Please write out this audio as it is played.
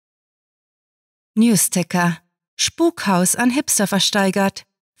Newsticker. Spukhaus an Hipster versteigert.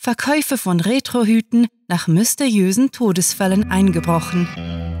 Verkäufe von Retrohüten nach mysteriösen Todesfällen eingebrochen.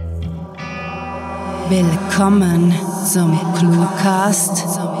 Willkommen zum Clue Cast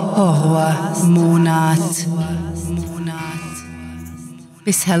Horror-Monat.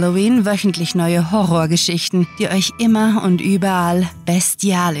 Bis Halloween wöchentlich neue Horrorgeschichten, die euch immer und überall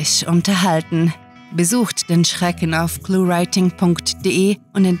bestialisch unterhalten. Besucht den Schrecken auf cluewriting.de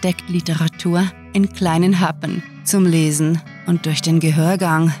und entdeckt Literatur in kleinen Happen zum Lesen und durch den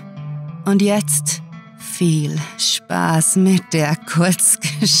Gehörgang. Und jetzt viel Spaß mit der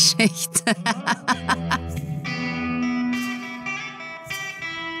Kurzgeschichte.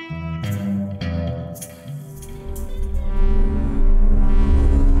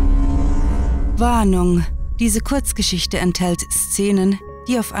 Warnung: Diese Kurzgeschichte enthält Szenen,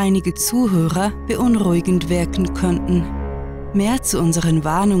 die auf einige Zuhörer beunruhigend wirken könnten. Mehr zu unseren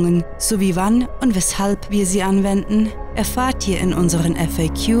Warnungen sowie wann und weshalb wir sie anwenden, erfahrt ihr in unseren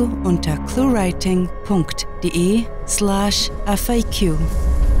FAQ unter cluewriting.de/FAQ.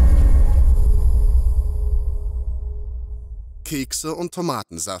 Kekse und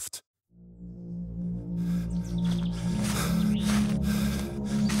Tomatensaft.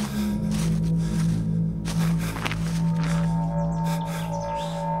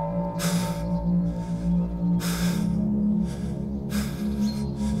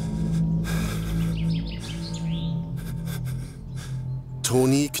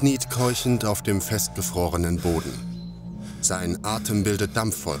 Toni kniet keuchend auf dem festgefrorenen Boden. Sein Atem bildet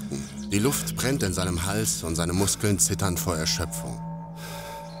Dampfwolken, die Luft brennt in seinem Hals und seine Muskeln zittern vor Erschöpfung.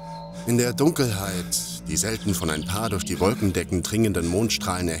 In der Dunkelheit, die selten von ein paar durch die Wolkendecken dringenden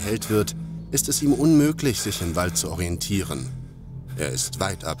Mondstrahlen erhellt wird, ist es ihm unmöglich, sich im Wald zu orientieren. Er ist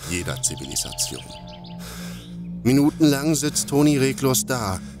weit ab jeder Zivilisation. Minutenlang sitzt Toni reglos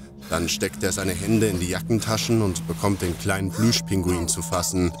da. Dann steckt er seine Hände in die Jackentaschen und bekommt den kleinen Plüschpinguin zu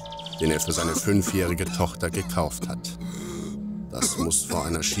fassen, den er für seine 5-jährige Tochter gekauft hat. Das muss vor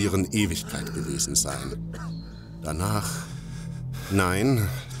einer schieren Ewigkeit gewesen sein. Danach... Nein,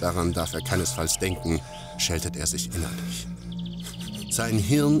 daran darf er keinesfalls denken, scheltet er sich innerlich. Sein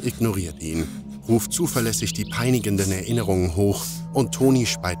Hirn ignoriert ihn, ruft zuverlässig die peinigenden Erinnerungen hoch und Toni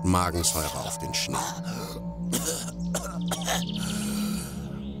speit Magensäure auf den Schnee.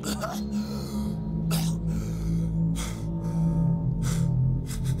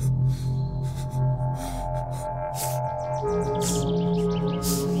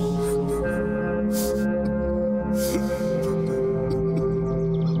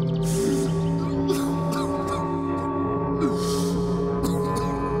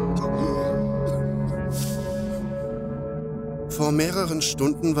 Vor mehreren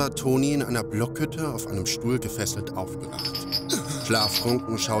Stunden war Toni in einer Blockhütte auf einem Stuhl gefesselt aufgewacht.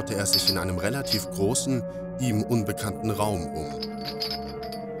 Schlaftrunken schaute er sich in einem relativ großen, ihm unbekannten Raum um.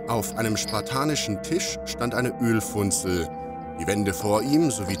 Auf einem spartanischen Tisch stand eine Ölfunzel. Die Wände vor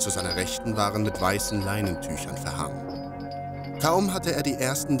ihm sowie zu seiner Rechten waren mit weißen Leinentüchern verhangen. Kaum hatte er die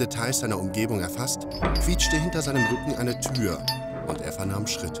ersten Details seiner Umgebung erfasst, quietschte hinter seinem Rücken eine Tür und er vernahm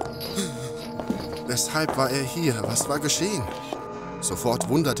Schritte. Weshalb war er hier? Was war geschehen? Sofort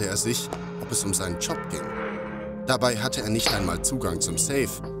wunderte er sich, ob es um seinen Job ging. Dabei hatte er nicht einmal Zugang zum Safe.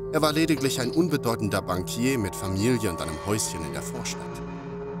 Er war lediglich ein unbedeutender Bankier mit Familie und einem Häuschen in der Vorstadt.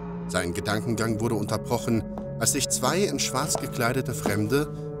 Sein Gedankengang wurde unterbrochen, als sich 2 in schwarz gekleidete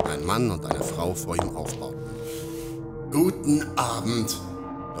Fremde, ein Mann und eine Frau, vor ihm aufbauten. »Guten Abend«,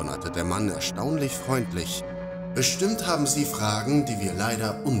 donnerte der Mann erstaunlich freundlich. »Bestimmt haben Sie Fragen, die wir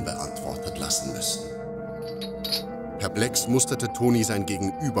leider unbeantwortet lassen müssen.« Perplex musterte Toni sein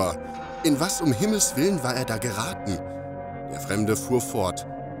Gegenüber. In was um Himmels Willen war er da geraten? Der Fremde fuhr fort.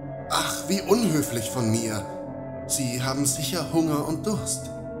 »Ach, wie unhöflich von mir. Sie haben sicher Hunger und Durst.«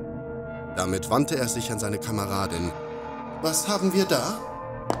 Damit wandte er sich an seine Kameradin. »Was haben wir da?«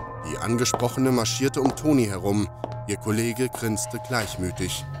 Die Angesprochene marschierte um Toni herum. Ihr Kollege grinste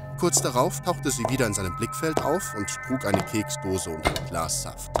gleichmütig. Kurz darauf tauchte sie wieder in seinem Blickfeld auf und trug eine Keksdose und ein Glas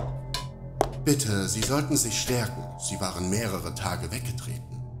Saft. »Bitte, Sie sollten sich stärken. Sie waren mehrere Tage weggetreten.«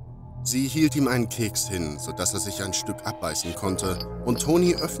 Sie hielt ihm einen Keks hin, sodass er sich ein Stück abbeißen konnte, und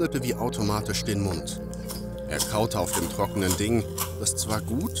Toni öffnete wie automatisch den Mund. Er kaute auf dem trockenen Ding, das zwar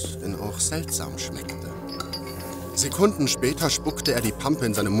gut, wenn auch seltsam schmeckte. Sekunden später spuckte er die Pampe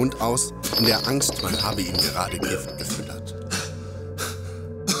in seinem Mund aus, in der Angst, man habe ihm gerade Gift gefüttert.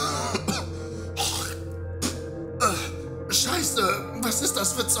 »Scheiße, was ist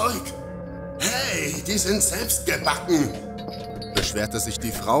das für Zeug?« »Hey, die sind selbst gebacken«, beschwerte sich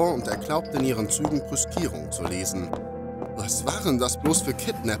die Frau und er glaubte in ihren Zügen Brüskierung zu lesen. Was waren das bloß für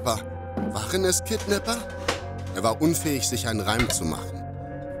Kidnapper? Waren es Kidnapper? Er war unfähig, sich einen Reim zu machen.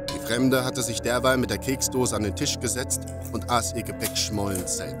 Die Fremde hatte sich derweil mit der Keksdose an den Tisch gesetzt und aß ihr Gebäck schmollend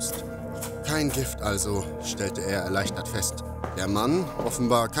selbst. Kein Gift also, stellte er erleichtert fest. Der Mann,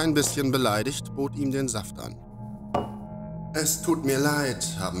 offenbar kein bisschen beleidigt, bot ihm den Saft an. Es tut mir leid,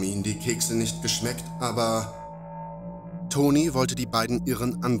 haben Ihnen die Kekse nicht geschmeckt, aber... Toni wollte die beiden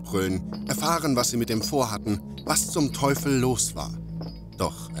Irren anbrüllen, erfahren, was sie mit ihm vorhatten, was zum Teufel los war.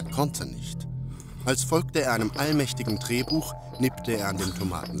 Doch er konnte nicht. Als folgte er einem allmächtigen Drehbuch, nippte er an dem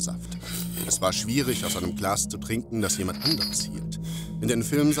Tomatensaft. Es war schwierig, aus einem Glas zu trinken, das jemand anderes hielt. In den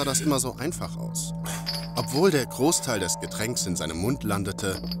Filmen sah das immer so einfach aus. Obwohl der Großteil des Getränks in seinem Mund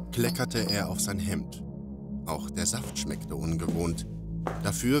landete, kleckerte er auf sein Hemd. Auch der Saft schmeckte ungewohnt.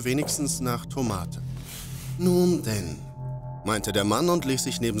 Dafür wenigstens nach Tomate. Nun denn, meinte der Mann und ließ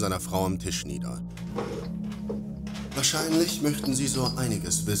sich neben seiner Frau am Tisch nieder. Wahrscheinlich möchten Sie so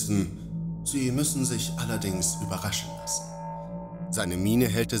einiges wissen. Sie müssen sich allerdings überraschen lassen. Seine Miene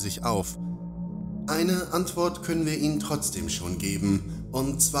hellte sich auf. Eine Antwort können wir Ihnen trotzdem schon geben.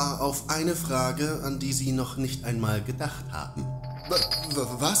 Und zwar auf eine Frage, an die Sie noch nicht einmal gedacht haben.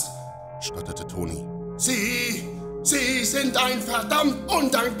 Was? Stotterte Toni. Sie sind ein verdammt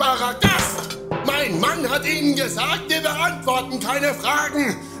undankbarer Gast! Mein Mann hat Ihnen gesagt, wir beantworten keine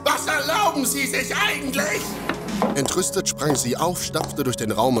Fragen! Was erlauben Sie sich eigentlich? Entrüstet sprang sie auf, stapfte durch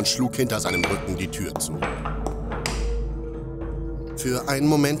den Raum und schlug hinter seinem Rücken die Tür zu. Für einen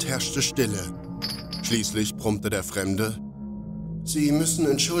Moment herrschte Stille. Schließlich brummte der Fremde. Sie müssen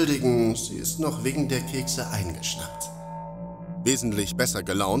entschuldigen, sie ist noch wegen der Kekse eingeschnappt. Wesentlich besser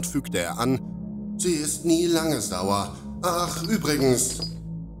gelaunt fügte er an. Sie ist nie lange sauer. Ach, übrigens.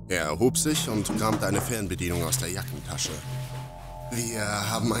 Er erhob sich und kramte eine Fernbedienung aus der Jackentasche. Wir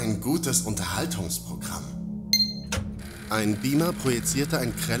haben ein gutes Unterhaltungsprogramm. Ein Beamer projizierte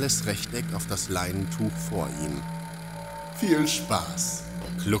ein grelles Rechteck auf das Leinentuch vor ihm. Viel Spaß,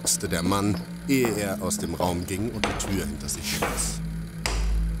 gluckste der Mann, ehe er aus dem Raum ging und die Tür hinter sich schloss.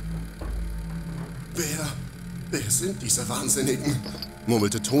 Wer sind diese Wahnsinnigen?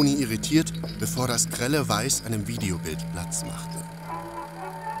 Murmelte Toni irritiert, bevor das grelle Weiß einem Videobild Platz machte.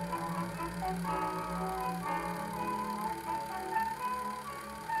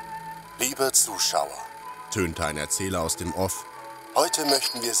 Liebe Zuschauer, tönte ein Erzähler aus dem Off, heute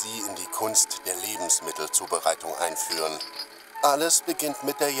möchten wir Sie in die Kunst der Lebensmittelzubereitung einführen. Alles beginnt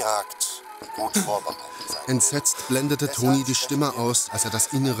mit der Jagd, die gut vorbereitet sein. Entsetzt blendete Toni die Stimme aus, als er das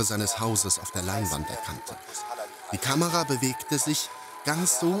Innere seines Hauses auf der Leinwand erkannte. Die Kamera bewegte sich,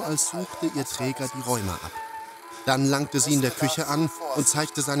 ganz so, als suchte ihr Träger die Räume ab. Dann langte sie in der Küche an und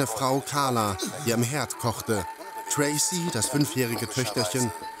zeigte seine Frau Carla, die am Herd kochte. Tracy, das 5-jährige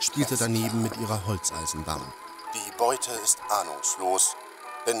Töchterchen, spielte daneben mit ihrer Holzeisenbahn. Die Beute ist ahnungslos,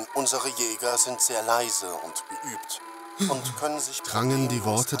 denn unsere Jäger sind sehr leise und geübt und können sich... Drangen die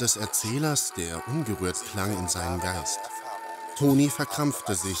Worte des Erzählers, der ungerührt klang, in seinen Geist. Toni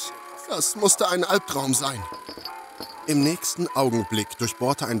verkrampfte sich. Das musste ein Albtraum sein. Im nächsten Augenblick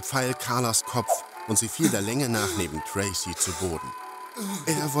durchbohrte ein Pfeil Carlas Kopf und sie fiel der Länge nach neben Tracy zu Boden.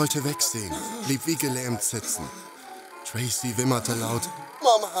 Er wollte wegsehen, blieb wie gelähmt sitzen. Tracy wimmerte laut,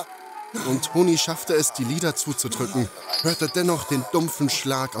 Mama! Und Toni schaffte es, die Lider zuzudrücken, hörte dennoch den dumpfen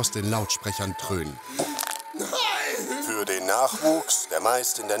Schlag aus den Lautsprechern dröhnen. Für den Nachwuchs, der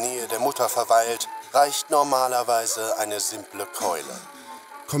meist in der Nähe der Mutter verweilt, reicht normalerweise eine simple Keule,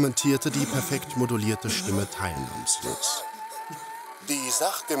 kommentierte die perfekt modulierte Stimme teilnahmslos. Die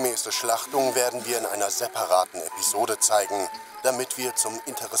sachgemäße Schlachtung werden wir in einer separaten Episode zeigen, damit wir zum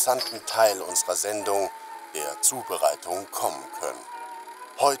interessanten Teil unserer Sendung, der Zubereitung, kommen können.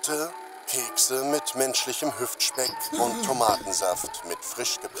 Heute Kekse mit menschlichem Hüftspeck und Tomatensaft mit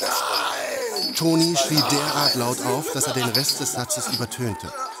frisch gepresstem... Toni schrie derart laut auf, dass er den Rest des Satzes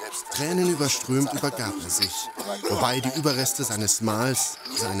übertönte. Tränenüberströmt übergab er sich, wobei die Überreste seines Mahls,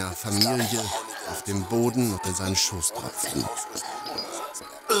 seiner Familie, auf dem Boden und in seinen Schoß tropften.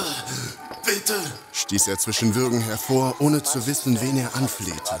 Bitte, stieß er zwischen Würgen hervor, ohne zu wissen, wen er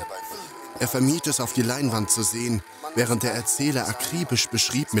anflehte. Er vermied es, auf die Leinwand zu sehen, während der Erzähler akribisch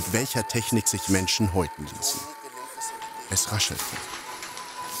beschrieb, mit welcher Technik sich Menschen häuten ließen. Es raschelte.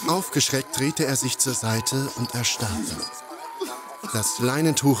 Aufgeschreckt drehte er sich zur Seite und erstarrte. Das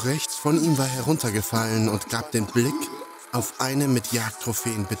Leinentuch rechts von ihm war heruntergefallen und gab den Blick auf eine mit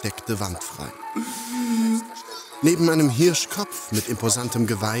Jagdtrophäen bedeckte Wand frei. Neben einem Hirschkopf mit imposantem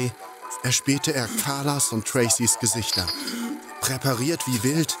Geweih erspähte er Carlas und Tracys Gesichter. Präpariert wie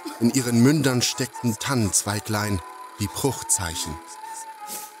wild, in ihren Mündern steckten Tannenzweiglein, die Bruchzeichen.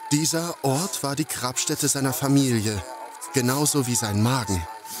 Dieser Ort war die Grabstätte seiner Familie, genauso wie sein Magen.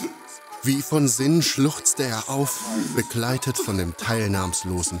 Wie von Sinn schluchzte er auf, begleitet von dem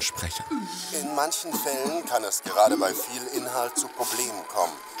teilnahmslosen Sprecher. In manchen Fällen kann es gerade bei viel Inhalt zu Problemen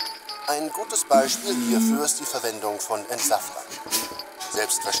kommen. Ein gutes Beispiel hierfür ist die Verwendung von Entsaftern.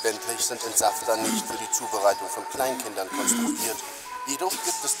 Selbstverständlich sind Entsafter nicht für die Zubereitung von Kleinkindern konstruiert, jedoch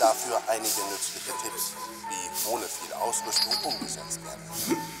gibt es dafür einige nützliche Tipps, die ohne viel Ausrüstung umgesetzt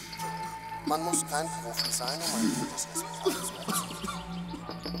werden. Man muss kein Profi sein, um ein gutes Resultat zu erzielen.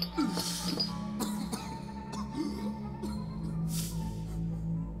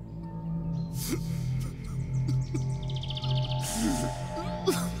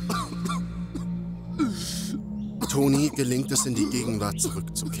 Toni gelingt es, in die Gegenwart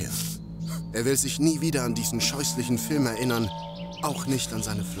zurückzukehren. Er will sich nie wieder an diesen scheußlichen Film erinnern, auch nicht an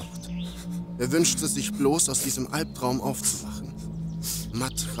seine Flucht. Er wünschte sich bloß, aus diesem Albtraum aufzuwachen.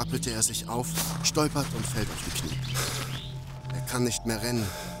 Matt rappelte er sich auf, stolpert und fällt auf die Knie. Er kann nicht mehr rennen,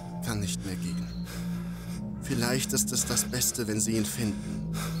 kann nicht mehr gehen. Vielleicht ist es das Beste, wenn sie ihn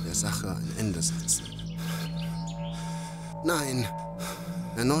finden, der Sache ein Ende setzen. Nein,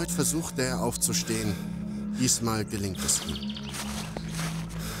 erneut versuchte er aufzustehen. Diesmal gelingt es ihm.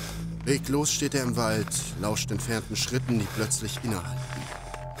 Reglos steht er im Wald, lauscht entfernten Schritten, die plötzlich innehalten.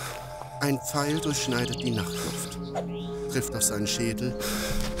 Ein Pfeil durchschneidet die Nachtluft, trifft auf seinen Schädel.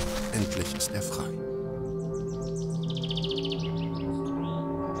 Endlich ist er frei.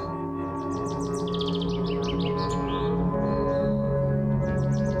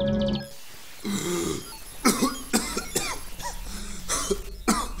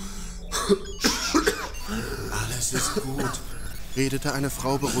 Redete eine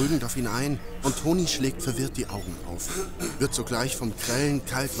Frau beruhigend auf ihn ein und Toni schlägt verwirrt die Augen auf, wird sogleich vom grellen,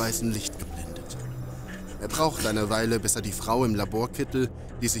 kaltweißen Licht geblendet. Er braucht eine Weile, bis er die Frau im Laborkittel,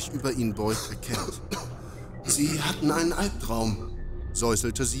 die sich über ihn beugt, erkennt. Sie hatten einen Albtraum,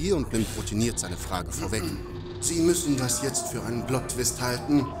 säuselte sie und nimmt routiniert seine Frage vorweg. Sie müssen das jetzt für einen Plottwist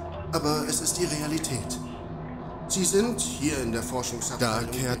halten, aber es ist die Realität. Sie sind hier in der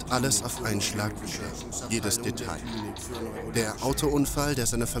Forschungsabteilung. Da kehrt alles auf einen Schlag wieder, jedes Detail. Der Autounfall, der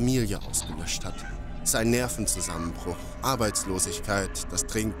seine Familie ausgelöscht hat. Sein Nervenzusammenbruch, Arbeitslosigkeit, das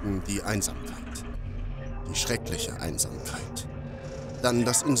Trinken, die Einsamkeit. Die schreckliche Einsamkeit. Dann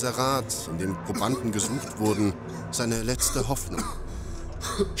das Inserat, in dem Probanden gesucht wurden, seine letzte Hoffnung.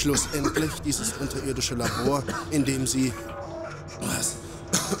 Schlussendlich dieses unterirdische Labor, in dem sie...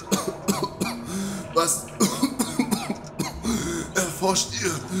 Was erforscht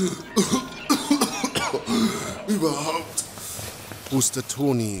ihr überhaupt? Hustet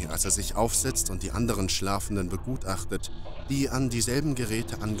Toni, als er sich aufsetzt und die anderen Schlafenden begutachtet, die an dieselben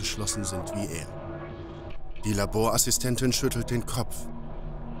Geräte angeschlossen sind wie er. Die Laborassistentin schüttelt den Kopf.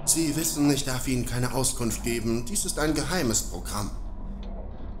 Sie wissen, ich darf Ihnen keine Auskunft geben. Dies ist ein geheimes Programm.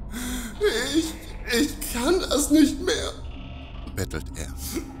 Ich kann das nicht mehr, bettelt er.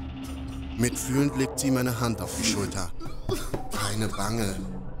 Mitfühlend legt sie meine Hand auf die Schulter. Keine Bange.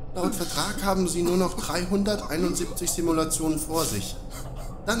 Laut Vertrag haben Sie nur noch 371 Simulationen vor sich.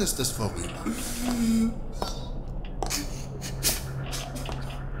 Dann ist es vorüber.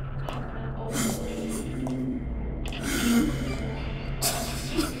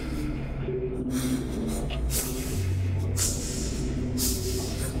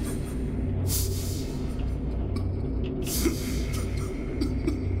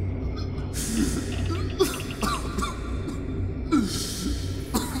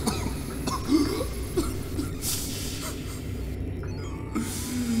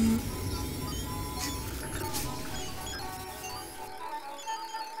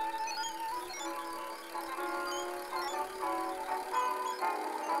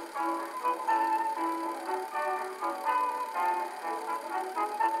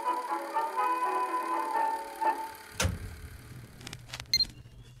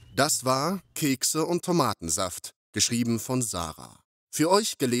 Das war Kekse und Tomatensaft, geschrieben von Sarah. Für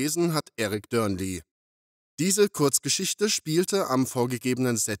euch gelesen hat Eric Dearnley. Diese Kurzgeschichte spielte am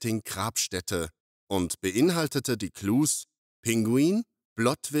vorgegebenen Setting Grabstätte und beinhaltete die Clues Pinguin,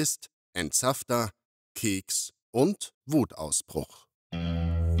 Plottwist, Entsafter, Keks und Wutausbruch.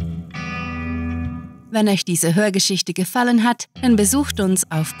 Wenn euch diese Hörgeschichte gefallen hat, dann besucht uns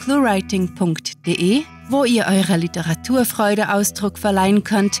auf cluewriting.de, wo ihr eurer Literaturfreude Ausdruck verleihen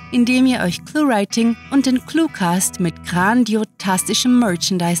könnt, indem ihr euch Clue Writing und den Clue Cast mit grandiotastischem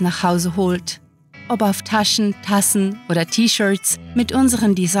Merchandise nach Hause holt. Ob auf Taschen, Tassen oder T-Shirts, mit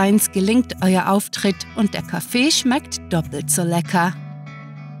unseren Designs gelingt euer Auftritt und der Kaffee schmeckt doppelt so lecker.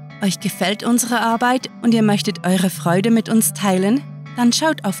 Euch gefällt unsere Arbeit und ihr möchtet eure Freude mit uns teilen? dann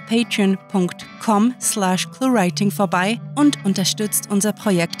schaut auf patreon.com/cluewriting vorbei und unterstützt unser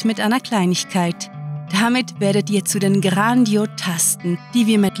Projekt mit einer Kleinigkeit. Damit werdet ihr zu den Grandiotasten, die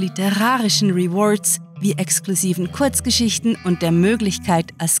wir mit literarischen Rewards wie exklusiven Kurzgeschichten und der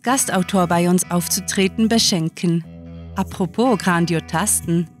Möglichkeit, als Gastautor bei uns aufzutreten, beschenken. Apropos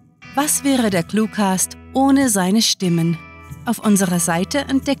Grandiotasten, was wäre der Clue Cast ohne seine Stimmen? Auf unserer Seite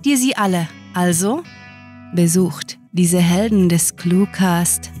entdeckt ihr sie alle, also besucht diese Helden des Clue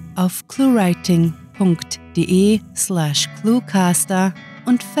Cast auf cluewriting.de/cluecaster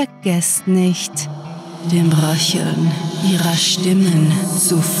und vergesst nicht, dem Röcheln ihrer Stimmen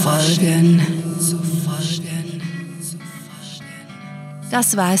zu folgen.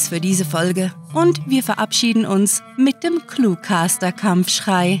 Das war es für diese Folge und wir verabschieden uns mit dem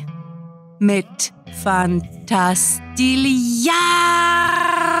Cluecaster-Kampfschrei. Mit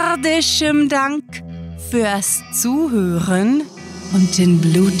fantastiliardischem Dank fürs Zuhören und den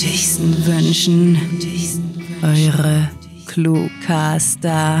blutigsten Wünschen. Eure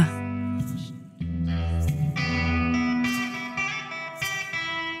Cluecaster.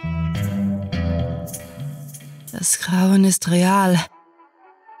 Das Grauen ist real.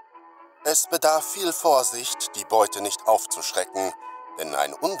 Es bedarf viel Vorsicht, die Beute nicht aufzuschrecken, denn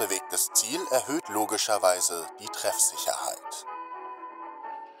ein unbewegtes Ziel erhöht logischerweise die Treffsicherheit.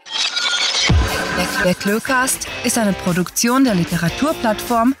 Der Clue Cast ist eine Produktion der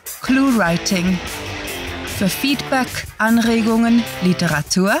Literaturplattform Clue Writing. Für Feedback, Anregungen,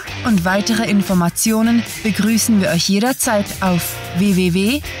 Literatur und weitere Informationen begrüßen wir euch jederzeit auf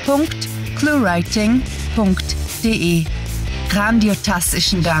www.cluewriting.de.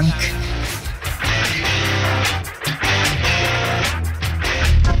 Grandiotastischen Dank.